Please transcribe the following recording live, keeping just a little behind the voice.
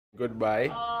goodbye.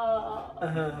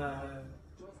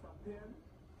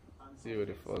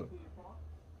 Beautiful.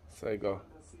 So I go.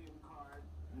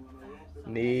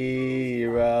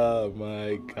 Nearer,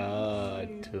 my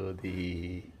God, to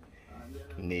thee.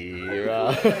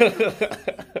 Nearer.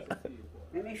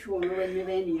 Let me show you when we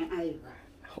went in Iowa.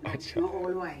 Watch Not out.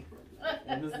 all white.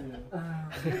 Let me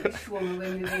show you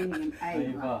when we went in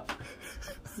Iowa.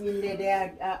 See they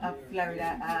there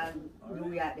Florida,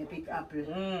 New York, they pick apple.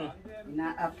 In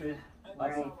an apple.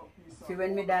 Right. See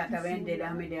when my daughter went there,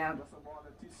 I'm there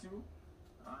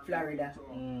Florida.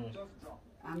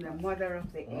 I'm the mother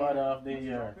of the year. Mother of the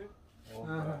year.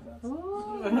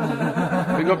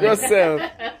 Pick up yourself.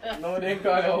 No, they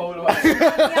call you whole wife.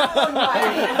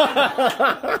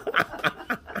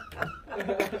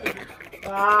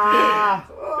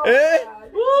 Eh?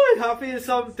 I feel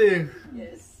something.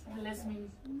 Yes. Bless me.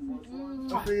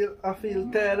 I feel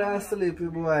tired and sleepy,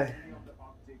 boy.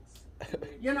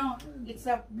 You know, it's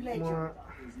a pleasure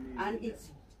and it's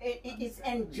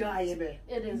enjoyable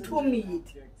to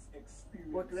meet.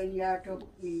 But when you have to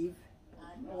leave,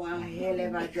 one hell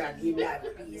of a drag in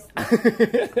that piece.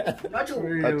 Not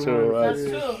true. That's true. That's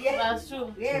true. Yeah. That's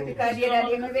true. Yeah, because the other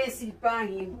day I went sit by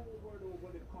him.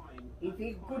 He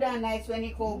feel good and nice when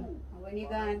he come. And when he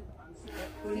gone,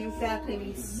 when him start when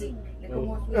he's sick. Like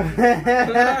almost Hey,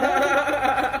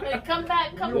 come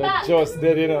back, come back. Just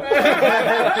dead, you know.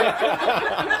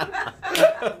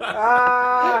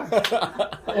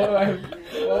 Alright,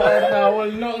 now,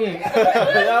 well, nothing.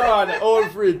 Yeah, man, the old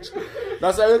fridge.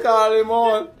 That's how we call him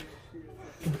on.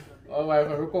 Alright,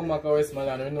 when we come back to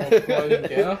Westmoreland, we know we call him,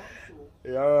 you know?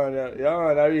 Yeah,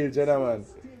 man, a real gentleman.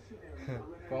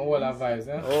 From all our vibes,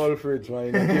 eh? Old fridge, man,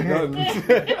 you know, keep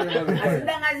done. as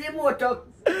long as the motor,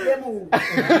 they move.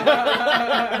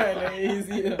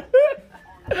 Easy.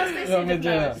 Just stay seated,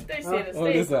 Clara. Stay seated, Oh,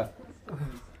 this stay. one.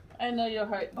 I know you're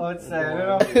hurt. Outside, you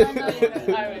know? I know you're hurt.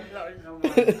 Alright,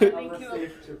 thank you.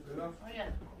 Oh, yeah.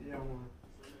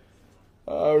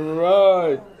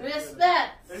 Alright.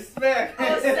 Respect. Respect.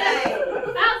 Outside.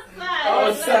 Outside.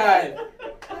 Outside.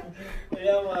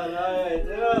 Yeah, man, alright,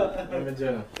 you know? Let me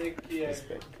join. Take care.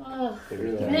 Oh,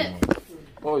 Nick,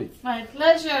 Oi. my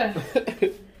pleasure.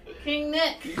 King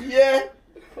Nick. Yeah.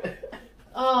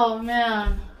 Oh,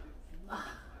 man.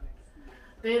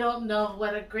 They don't know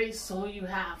what a great soul you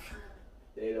have.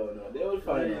 They don't know. They will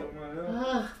find out.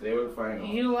 Ah, They will find out.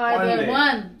 you are One the day.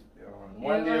 one.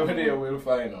 One day they will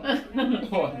find out.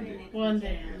 One day. One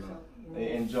day.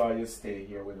 They enjoy your stay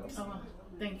here with us. Oh,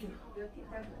 thank you.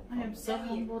 I am so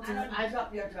humbled and I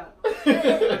drop your drop.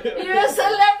 You're a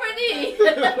celebrity.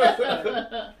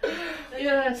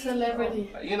 You're a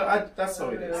celebrity. You know, that's how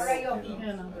it is. Alright, You know, You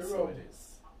know. that's how it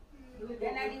is.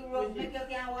 Then I do road make you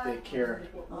can't walk. Take care.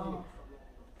 Oh,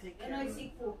 take You know care. you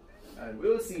see food. And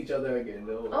we'll see each other again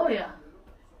though. Oh yeah.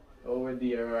 Over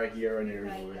there or here and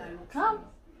everywhere. Come.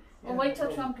 Well, wait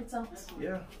till Trump gets out.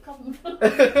 Yeah. Come.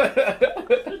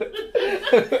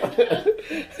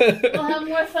 We'll have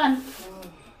more fun.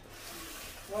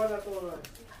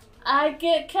 I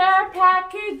get care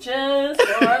packages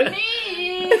for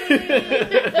me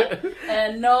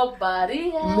and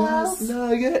nobody else.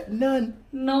 No, get none.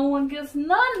 No one gets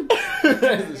none.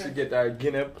 She get our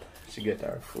guinea. She get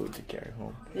our food to carry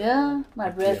home. Yeah, my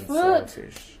breadfruit,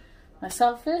 Saltfish. my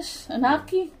saltfish, and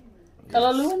ackee.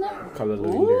 Kalaloo in there?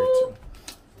 Kalaloo in there too.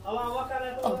 Oh,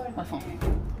 my phone.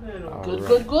 All Good, right.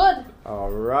 good, good. All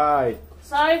right.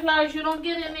 Sorry, Flowers, you don't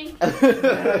get any.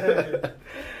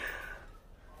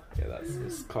 Yeah,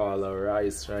 that's Carla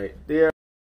rice right there.